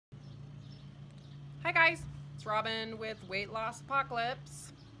Hi guys, it's Robin with Weight Loss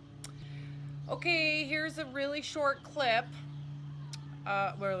Apocalypse. Okay, here's a really short clip,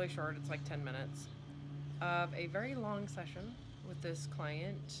 really short, it's like 10 minutes, of a very long session with this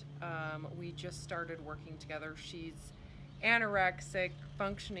client. We just started working together. She's anorexic,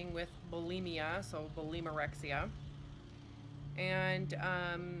 functioning with bulimia, so bulimarexia. And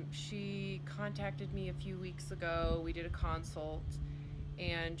she contacted me a few weeks ago. We did a consult,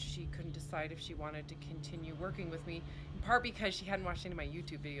 and she couldn't decide if she wanted to continue working with me, in part because she hadn't watched any of my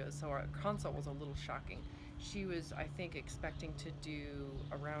YouTube videos, so our consult was a little shocking. She was, I think, expecting to do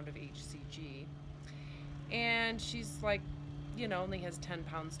a round of HCG, and she's like, you know, only has 10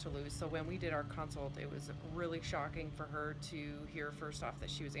 pounds to lose. So when we did our consult, it was really shocking for her to hear, first off, that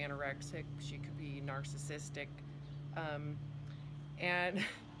she was anorexic, she could be narcissistic, and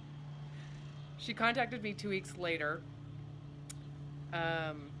she contacted me 2 weeks later,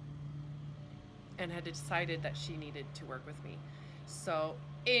 and had decided that she needed to work with me. So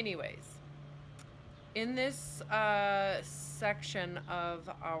anyways, in this section of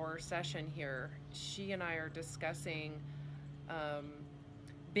our session here, she and I are discussing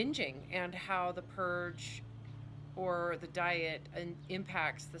binging and how the purge or the diet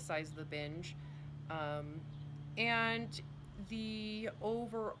impacts the size of the binge, and the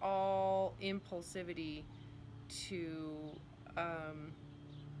overall impulsivity to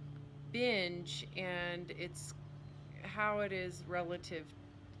binge, and it's how it is relative,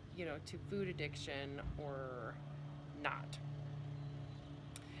 you know, to food addiction or not.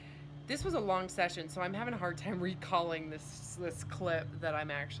 This was a long session, so I'm having a hard time recalling this clip that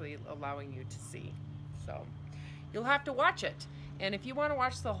I'm actually allowing you to see. So you'll have to watch it. And if you want to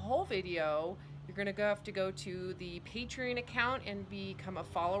watch the whole video, you're going to have to go to the Patreon account and become a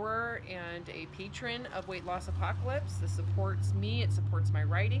follower and a patron of Weight Loss Apocalypse. This supports me. It supports my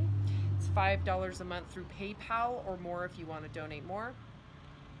writing. It's $5 a month through PayPal or more if you want to donate more.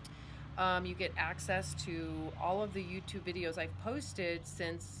 You get access to all of the YouTube videos I've posted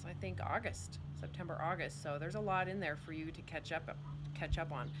since, I think, September, August. So there's a lot in there for you to catch up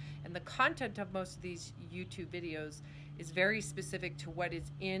on. And the content of most of these YouTube videos is very specific to what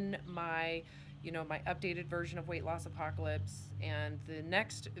is in my, you know, my updated version of Weight Loss Apocalypse, and the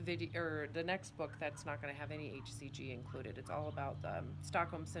next video, or the next book, that's not going to have any HCG included. It's all about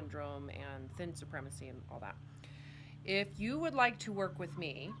Stockholm Syndrome and thin supremacy and all that. If you would like to work with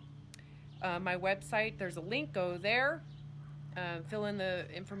me, my website, there's a link, go there, fill in the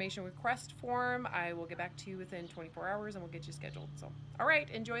information request form. I will get back to you within 24 hours and we'll get you scheduled. So, all right,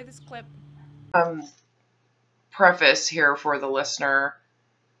 enjoy this clip. Preface here for the listener.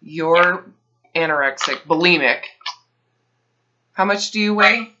 You're anorexic, bulimic. How much do you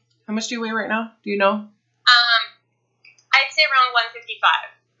weigh? How much do you weigh right now? Do you know? I'd say around 155.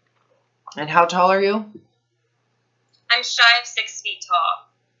 And how tall are you? I'm shy of 6 feet tall.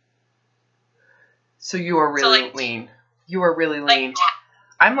 So you are really lean. You are really lean.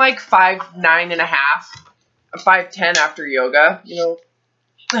 I'm like 5'9" and a half, 5'10" after yoga, you know,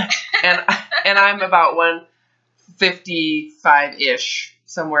 and I'm about 155-ish,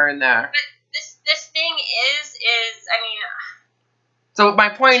 somewhere in there. But this thing is I mean. So my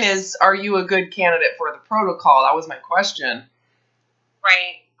point is, are you a good candidate for the protocol? That was my question.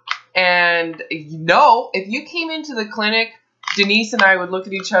 Right. And no, if you came into the clinic, Denise and I would look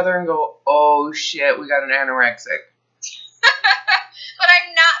at each other and go, oh shit, we got an anorexic. But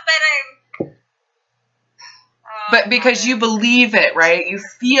I'm not, but because you believe it, right? You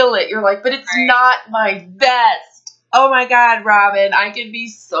feel it. You're like, but it's not my best. Oh my God, Robin, I could be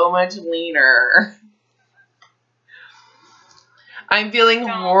so much leaner. I'm feeling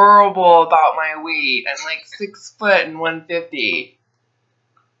horrible about my weight. I'm like 6 foot and 150.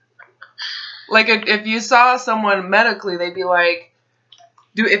 Like, if you saw someone medically, they'd be like,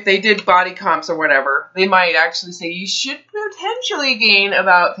 if they did body comps or whatever, they might actually say you should potentially gain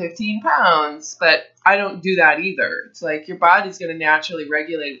about 15 pounds. But I don't do that either. It's like your body's going to naturally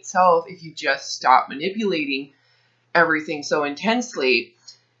regulate itself if you just stop manipulating everything so intensely.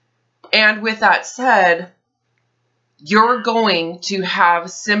 And with that said, you're going to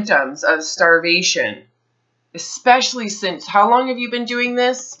have symptoms of starvation, especially since, how long have you been doing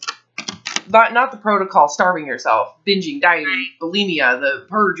this? Not the protocol, starving yourself, binging, dieting, bulimia, the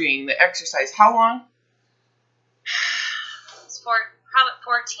purging, the exercise. How long? It's probably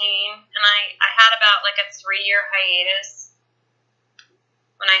 14, and I had about like a 3-year hiatus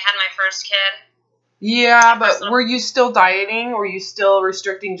when I had my first kid. Yeah, but were you still dieting? Were you still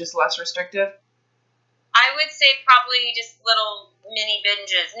restricting, just less restrictive? I would say probably just little mini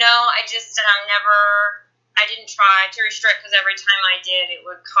binges. No, I I didn't try to restrict because every time I did, it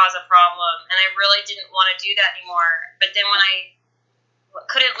would cause a problem, and I really didn't want to do that anymore. But then when I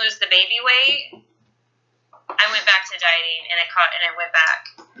couldn't lose the baby weight, I went back to dieting, and it went back.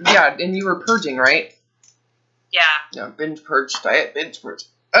 Yeah, and you were purging, right? Yeah. Yeah, binge purge, diet binge purge.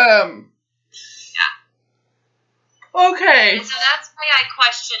 Yeah. Okay. And so that's why I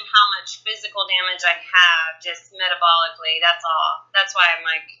question how much physical damage I have just metabolically. That's all. That's why I'm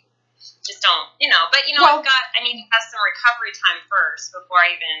like, just don't, But, Well, I need to have some recovery time first before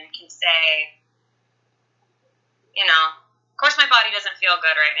I even can say, Of course my body doesn't feel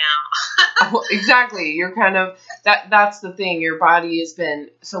good right now. well, exactly. You're kind of, that's the thing. Your body has been,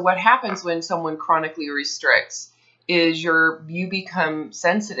 so what happens when someone chronically restricts is you become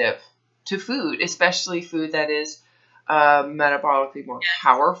sensitive to food, especially food that is metabolically more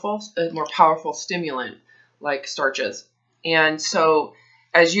powerful stimulant like starches. And so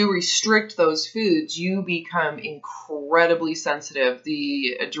as you restrict those foods, you become incredibly sensitive.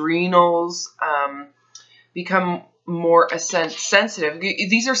 The adrenals become more sensitive.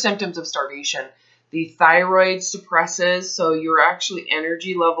 These are symptoms of starvation. The thyroid suppresses, so your actually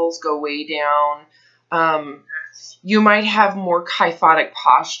energy levels go way down. You might have more kyphotic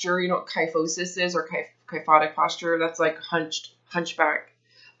posture. You know what kyphosis is, or kyphotic posture? That's like hunchback.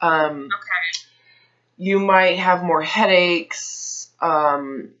 Okay. You might have more headaches,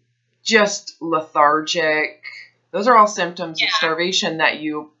 just lethargic. Those are all symptoms of starvation that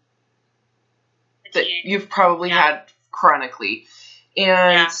you've probably had chronically.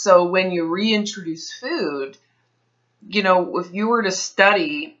 And so when you reintroduce food, if you were to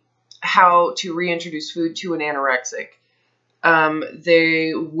study how to reintroduce food to an anorexic,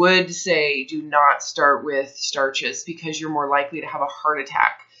 they would say do not start with starches because you're more likely to have a heart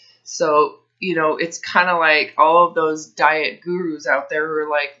attack. So, it's kind of like all of those diet gurus out there who are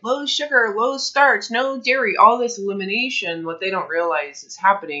like, low sugar, low starch, no dairy, all this elimination. What they don't realize is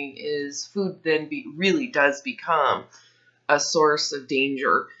happening is food then really does become a source of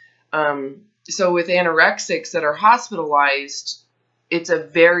danger. So with anorexics that are hospitalized, it's a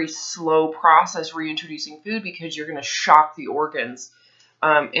very slow process reintroducing food because you're going to shock the organs.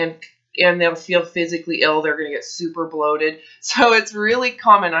 And they'll feel physically ill. They're going to get super bloated. So it's really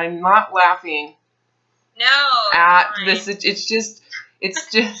common. I'm not laughing at this. It's just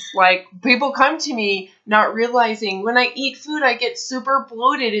like people come to me not realizing when I eat food, I get super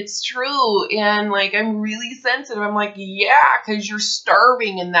bloated. It's true. And like, I'm really sensitive. I'm like, yeah, because you're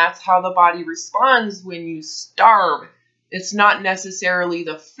starving. And that's how the body responds when you starve. It's not necessarily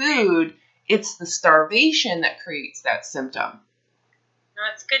the food. It's the starvation that creates that symptom. No,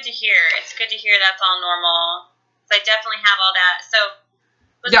 it's good to hear. It's good to hear that's all normal. So I definitely have all that. So,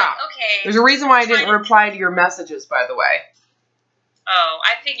 okay. There's a reason why I didn't reply to your messages, by the way. Oh,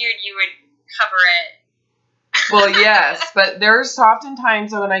 I figured you would cover it. Well, yes, but there's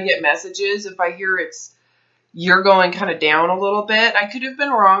oftentimes when I get messages, if I hear you're going kind of down a little bit, I could have been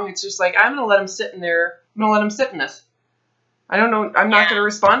wrong. It's just like, I'm going to let them sit in there. I'm going to let them sit in this. I don't know. I'm not going to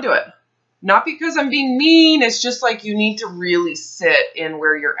respond to it. Not because I'm being mean. It's just like you need to really sit in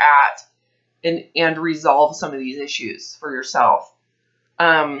where you're at and resolve some of these issues for yourself.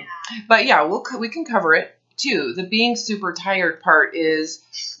 But yeah, we can cover it too. The being super tired part is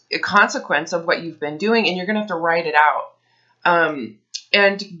a consequence of what you've been doing, and you're going to have to write it out.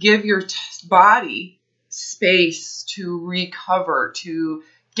 And give your body space to recover, to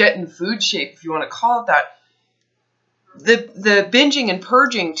get in food shape, if you want to call it that. The binging and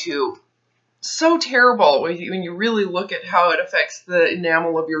purging too, so terrible when you really look at how it affects the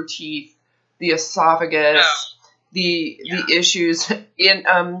enamel of your teeth, the esophagus, the issues in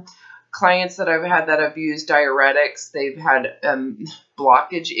clients that I've had that have used diuretics. They've had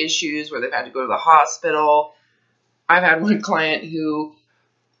blockage issues where they've had to go to the hospital. I've had one client who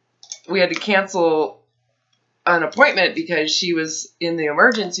we had to cancel an appointment because she was in the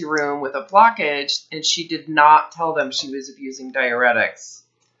emergency room with a blockage and she did not tell them she was abusing diuretics.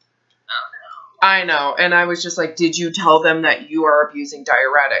 Oh, no. I know. And I was just like, did you tell them that you are abusing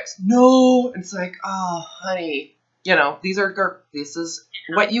diuretics? No. It's like, oh, honey, this is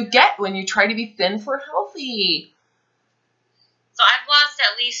what you get when you try to be thin for healthy. So I've lost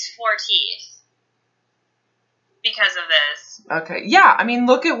at least 4 teeth because of this. Okay. Yeah. I mean,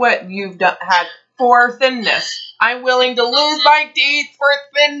 look at what you've had for thinness. I'm willing to lose my teeth for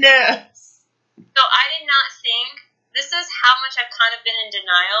thinness. So I did not think, this is how much I've kind of been in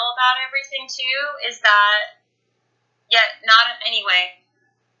denial about everything too, is that, anyway,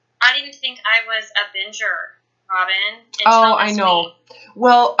 I didn't think I was a binger, Robin. Oh, I know.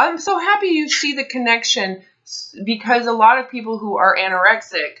 Well, I'm so happy you see the connection because a lot of people who are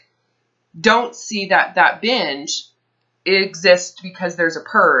anorexic don't see that binge exists because there's a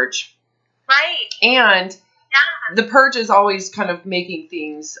purge. Right. And Yeah. the purge is always kind of making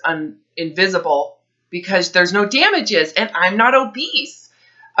things invisible because there's no damages, and I'm not obese.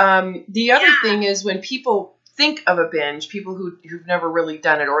 The other thing is when people think of a binge, people who've never really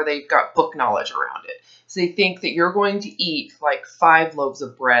done it, or they've got book knowledge around it, so they think that you're going to eat like 5 loaves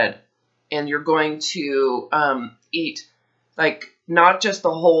of bread, and you're going to eat like not just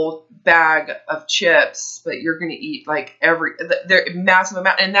the whole bag of chips, but you're going to eat like the massive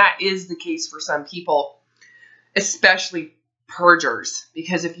amount. And that is the case for some people, especially purgers.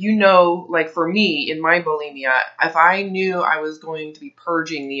 Because if you know, like for me in my bulimia, if I knew I was going to be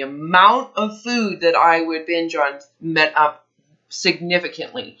purging, the amount of food that I would binge on met up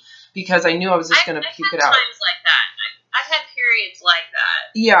significantly, because I knew I was just going to puke it out. I've had times like that. I've had periods like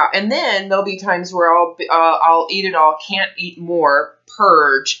that. Yeah, and then there'll be times where I'll eat it all, can't eat more,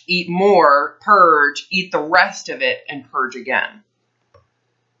 purge, eat more, purge, eat the rest of it, and purge again.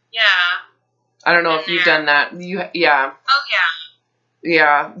 Yeah. I don't know if you've done that. Yeah. Oh yeah.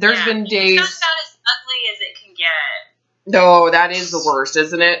 Yeah. There's been days. It's not about as ugly as it can get. No, that is the worst,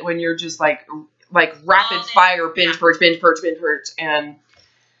 isn't it? When you're just like rapid fire binge purge, and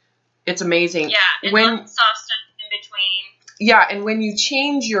it's amazing. Yeah, and when soft stuff in between. Yeah, and when you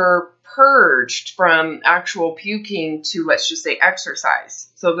change your purged from actual puking to, let's just say, exercise.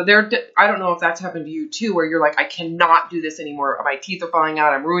 So I don't know if that's happened to you too, where you're like, I cannot do this anymore. My teeth are falling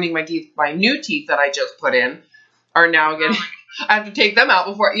out. I'm ruining my teeth. My new teeth that I just put in are now getting, I have to take them out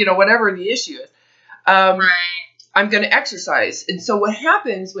before, whatever the issue is. Right. I'm going to exercise. And so what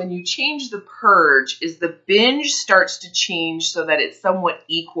happens when you change the purge is the binge starts to change so that it's somewhat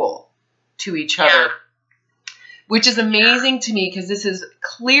equal to each other. Which is amazing to me, because this is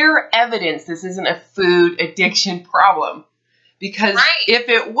clear evidence this isn't a food addiction problem. Because if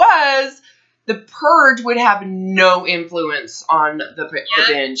it was, the purge would have no influence on the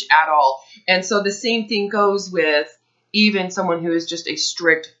binge at all. And so the same thing goes with even someone who is just a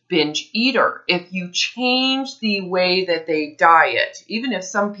strict binge eater. If you change the way that they diet, even if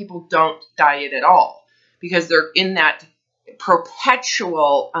some people don't diet at all, because they're in that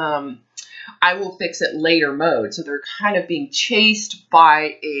perpetual I will fix it later mode. So they're kind of being chased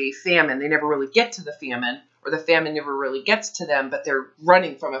by a famine. They never really get to the famine, or the famine never really gets to them, but they're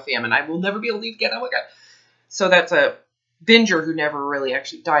running from a famine. I will never be able to eat again. Oh my God. So that's a binger who never really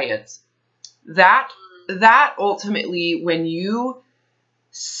actually diets. That ultimately, when you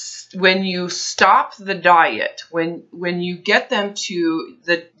stop the diet, when you get them to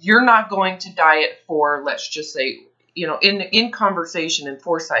you're not going to diet for, let's just say, in conversation and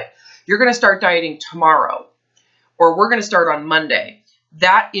foresight, you're going to start dieting tomorrow, or we're going to start on Monday.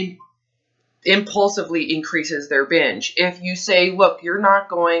 That impulsively increases their binge. If you say, look, you're not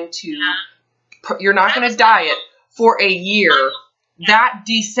going to diet for a year, that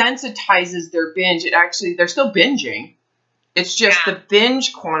desensitizes their binge. They're still binging. It's just the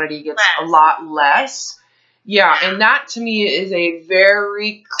binge quantity gets a lot less. Yeah, and that to me is a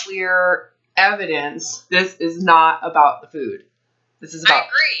very clear evidence this is not about the food. This is about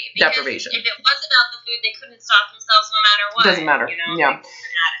deprivation. If it was about the food, they couldn't stop themselves no matter what. It doesn't matter. Yeah.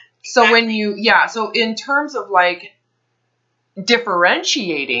 So so in terms of like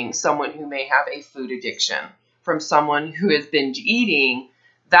differentiating someone who may have a food addiction from someone who is binge eating,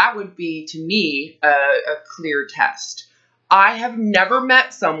 that would be, to me, a clear test. I have never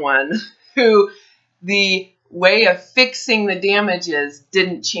met someone who the way of fixing the damages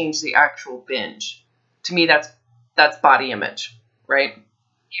didn't change the actual binge. To me, that's body image. Right?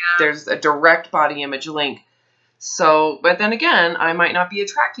 Yeah. There's a direct body image link. So, but then again, I might not be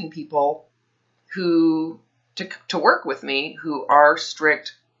attracting people to work with me who are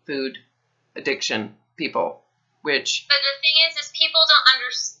strict food addiction people, But the thing is people don't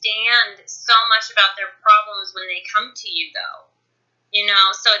understand so much about their problems when they come to you, though.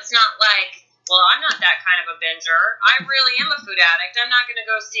 So it's not like, well, I'm not that kind of a binger. I really am a food addict. I'm not going to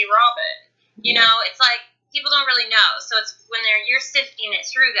go see Robin. It's like, people don't really know, so it's when you're sifting it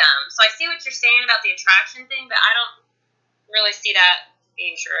through them. So I see what you're saying about the attraction thing, but I don't really see that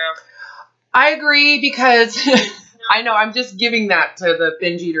being true. I agree, because I know I'm just giving that to the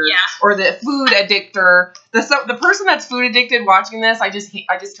binge eater or the food addictor. The person that's food addicted watching this, I just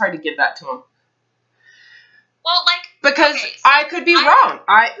try to give that to them. Well, because I could be wrong.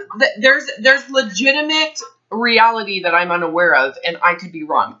 There's legitimate reality that I'm unaware of, and I could be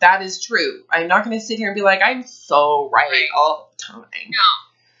wrong. That is true. I'm not going to sit here and be like, I'm so right all the time. No,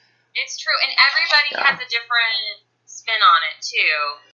 it's true, and everybody has a different spin on it too.